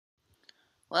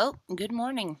Well, good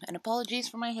morning, and apologies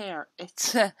for my hair.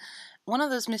 It's one of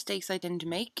those mistakes I tend to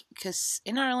make because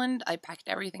in Ireland I packed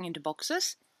everything into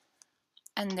boxes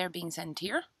and they're being sent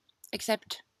here,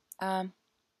 except um,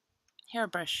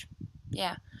 hairbrush.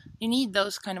 Yeah, you need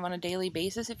those kind of on a daily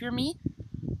basis if you're me,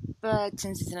 but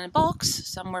since it's in a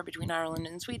box somewhere between Ireland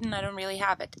and Sweden, I don't really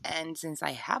have it. And since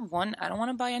I have one, I don't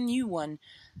want to buy a new one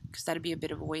because that'd be a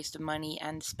bit of a waste of money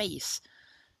and space.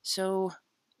 So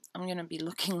I'm gonna be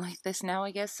looking like this now,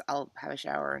 I guess. I'll have a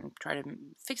shower and try to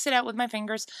fix it out with my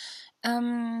fingers.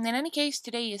 In any case,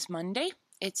 today is Monday.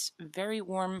 It's very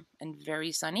warm and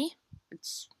very sunny.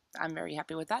 I'm very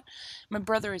happy with that. My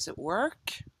brother is at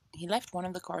work. He left one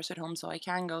of the cars at home so I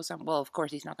can go some. Well, of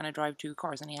course, he's not going to drive two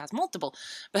cars and he has multiple,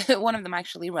 but one of them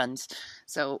actually runs.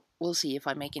 So we'll see if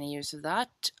I make any use of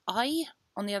that. I,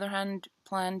 on the other hand,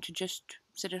 plan to just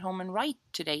sit at home and write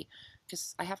today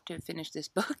because I have to finish this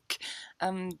book.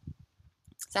 So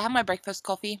I have my breakfast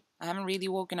coffee. I haven't really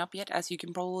woken up yet, as you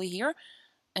can probably hear.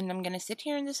 And I'm going to sit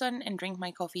here in the sun and drink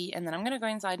my coffee, and then I'm going to go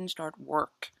inside and start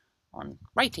work on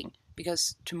writing.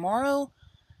 Because tomorrow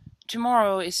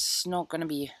is not going to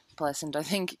be pleasant, I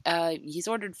think. He's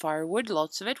ordered firewood,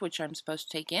 lots of it, which I'm supposed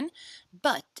to take in.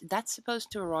 But that's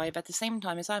supposed to arrive at the same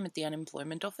time as I'm at the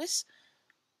unemployment office.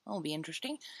 That'll be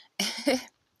interesting.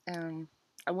 um,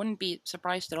 I wouldn't be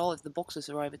surprised at all if the boxes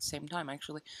arrive at the same time,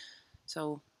 actually.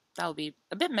 So that'll be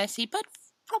a bit messy, but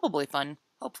probably fun.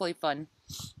 Hopefully fun.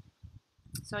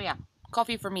 So yeah,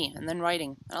 coffee for me, and then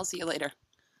writing. I'll see you later.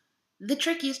 The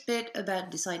trickiest bit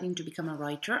about deciding to become a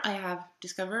writer, I have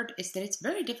discovered, is that it's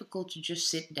very difficult to just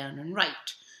sit down and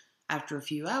write. After a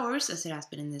few hours, as it has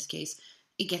been in this case,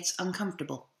 it gets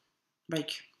uncomfortable.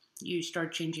 Like, you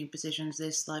start changing positions,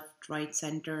 this, left, right,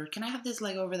 center. Can I have this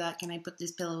leg over that? Can I put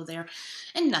this pillow there?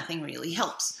 And nothing really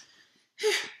helps.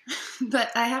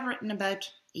 But I have written about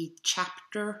a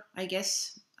chapter, I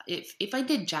guess. If I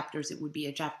did chapters, it would be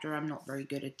a chapter. I'm not very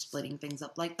good at splitting things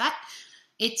up like that.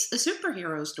 It's a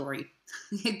superhero story.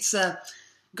 It's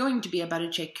going to be about a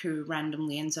chick who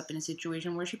randomly ends up in a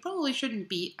situation where she probably shouldn't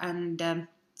be, and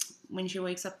when she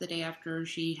wakes up the day after,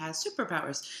 she has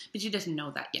superpowers. But she doesn't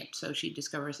know that yet, so she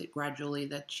discovers it gradually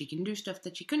that she can do stuff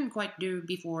that she couldn't quite do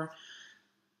before.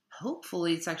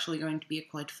 Hopefully, it's actually going to be a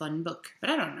quite fun book, but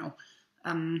I don't know.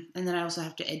 And then I also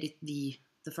have to edit the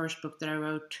first book that I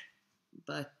wrote,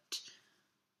 but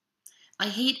I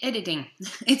hate editing.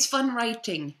 It's fun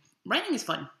writing. Writing is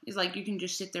fun. It's like you can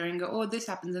just sit there and go, oh, this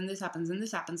happens and this happens and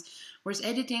this happens. Whereas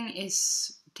editing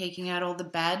is taking out all the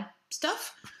bad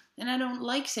stuff, and I don't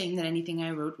like saying that anything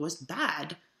I wrote was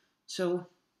bad. So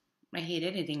I hate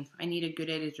editing. I need a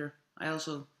good editor. I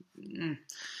also.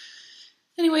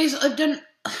 Anyways, I've done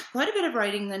quite a bit of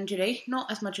writing then today.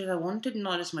 Not as much as I wanted,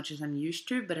 not as much as I'm used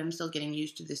to, but I'm still getting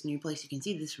used to this new place. You can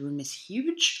see this room is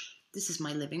huge. This is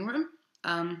my living room.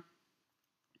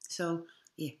 So,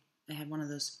 yeah, I have one of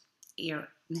those ear.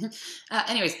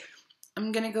 Anyways,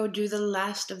 I'm gonna go do the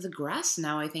last of the grass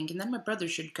now, I think, and then my brother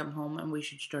should come home and we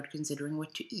should start considering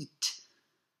what to eat.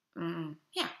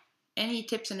 Yeah. Any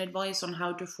tips and advice on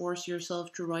how to force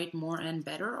yourself to write more and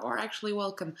better are actually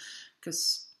welcome,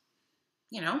 because,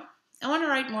 I want to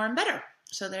write more and better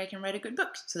so that I can write a good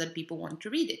book, so that people want to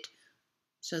read it,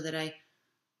 so that I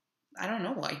don't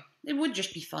know why. It would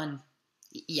just be fun.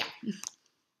 Yeah.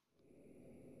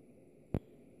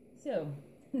 So,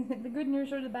 the good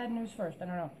news or the bad news first? I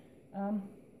don't know.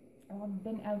 I've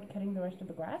been out cutting the rest of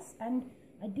the grass, and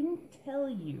I didn't tell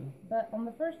you, but on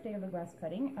the first day of the grass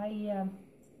cutting, I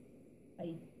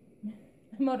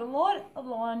mowed a lot of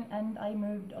lawn and I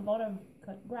moved a lot of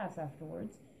cut grass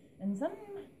afterwards. And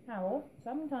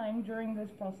sometime during this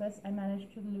process, I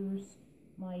managed to lose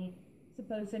my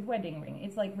supposed wedding ring.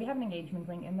 It's like we have an engagement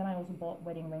ring, and then I also bought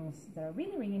wedding rings that are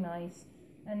really, really nice,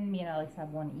 and me and Alex have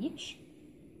one each.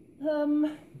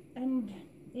 And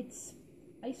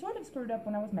I sort of screwed up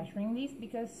when I was measuring these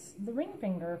because the ring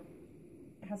finger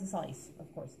has a size,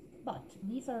 of course, but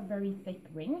these are very thick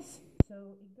rings,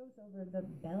 so it goes over the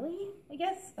belly, I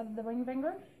guess, of the ring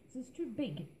finger. So it's too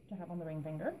big to have on the ring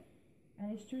finger,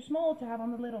 and it's too small to have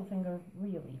on the little finger,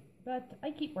 really. But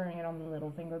I keep wearing it on the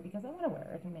little finger because I want to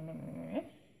wear it.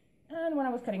 And when I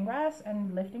was cutting grass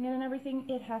and lifting it and everything,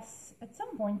 it has at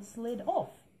some point slid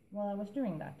off while I was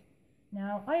doing that.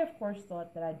 Now, I of course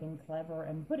thought that I'd been clever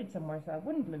and put it somewhere so I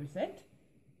wouldn't lose it.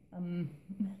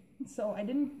 So I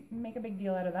didn't make a big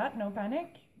deal out of that, no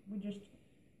panic.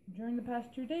 During the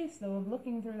past 2 days though, of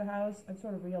looking through the house, I've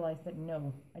sort of realized that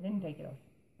no, I didn't take it off.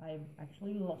 I've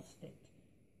actually lost it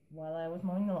while I was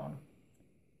mowing the lawn.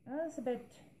 That's a bit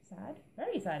sad,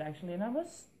 very sad actually, and I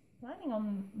was planning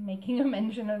on making a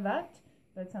mention of that.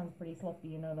 That sounds pretty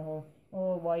sloppy, the whole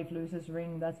oh, wife loses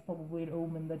ring, that's probably an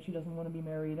omen that she doesn't want to be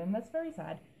married, and that's very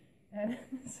sad. And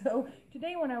so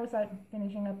today when I was out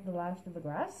finishing up the last of the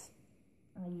grass,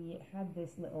 I had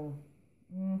this little,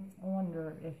 I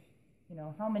wonder if,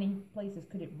 how many places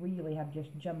could it really have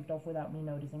just jumped off without me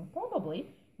noticing? Probably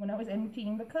when I was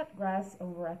emptying the cut grass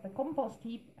over at the compost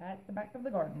heap at the back of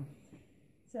the garden.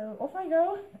 So off I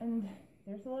go, and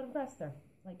there's a lot of grass there.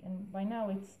 And by now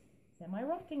it's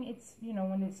semi-rotting. It's,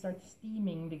 when it starts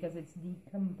steaming because it's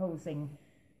decomposing.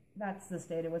 That's the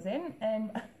state it was in.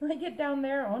 And I get down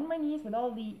there on my knees with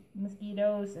all the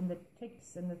mosquitoes and the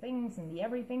ticks and the things and the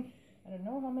everything. I don't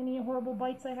know how many horrible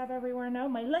bites I have everywhere now.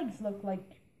 My legs look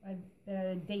like a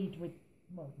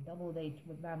double date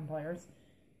with vampires.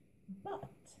 But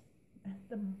at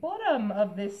the bottom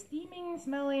of this steaming,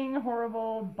 smelling,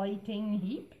 horrible, biting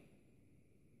heap,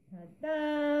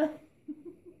 ta-da!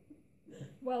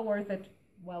 Well worth it.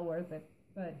 Well worth it.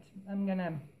 But I'm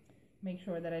gonna make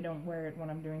sure that I don't wear it when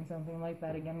I'm doing something like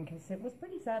that again, because it was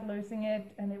pretty sad losing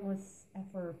it, and it was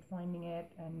effort finding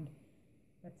it, and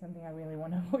that's something I really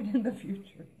want to avoid in the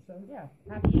future. So yeah,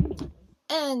 happy ending.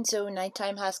 And so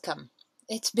nighttime has come.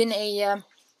 It's been an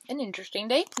interesting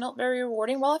day, not very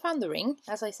rewarding. Well, I found the ring,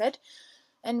 as I said,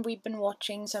 and we've been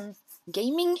watching some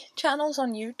gaming channels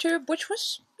on YouTube, which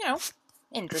was,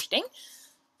 interesting.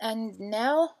 And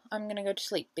now I'm gonna go to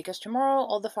sleep, because tomorrow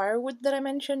all the firewood that I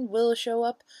mentioned will show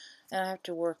up, and I have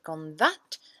to work on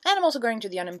that. And I'm also going to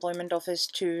the unemployment office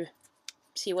to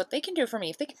see what they can do for me,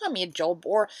 if they can find me a job,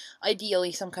 or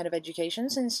ideally some kind of education,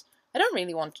 since I don't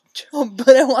really want a job,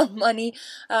 but I want money.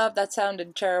 That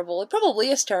sounded terrible. It probably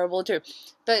is terrible too,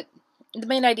 but the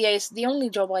main idea is the only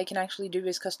job I can actually do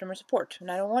is customer support, and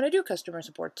I don't want to do customer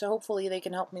support, so hopefully they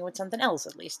can help me with something else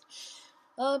at least.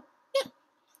 Yeah.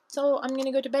 So I'm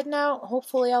gonna go to bed now.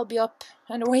 Hopefully I'll be up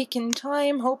and awake in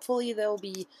time. Hopefully there'll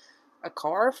be a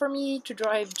car for me to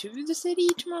drive to the city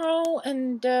tomorrow,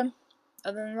 and other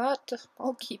than that,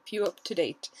 I'll keep you up to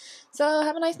date. So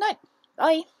have a nice night.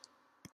 Bye!